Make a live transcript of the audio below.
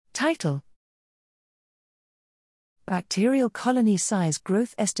Title: Bacterial colony size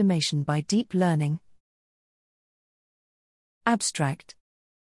growth estimation by deep learning. Abstract: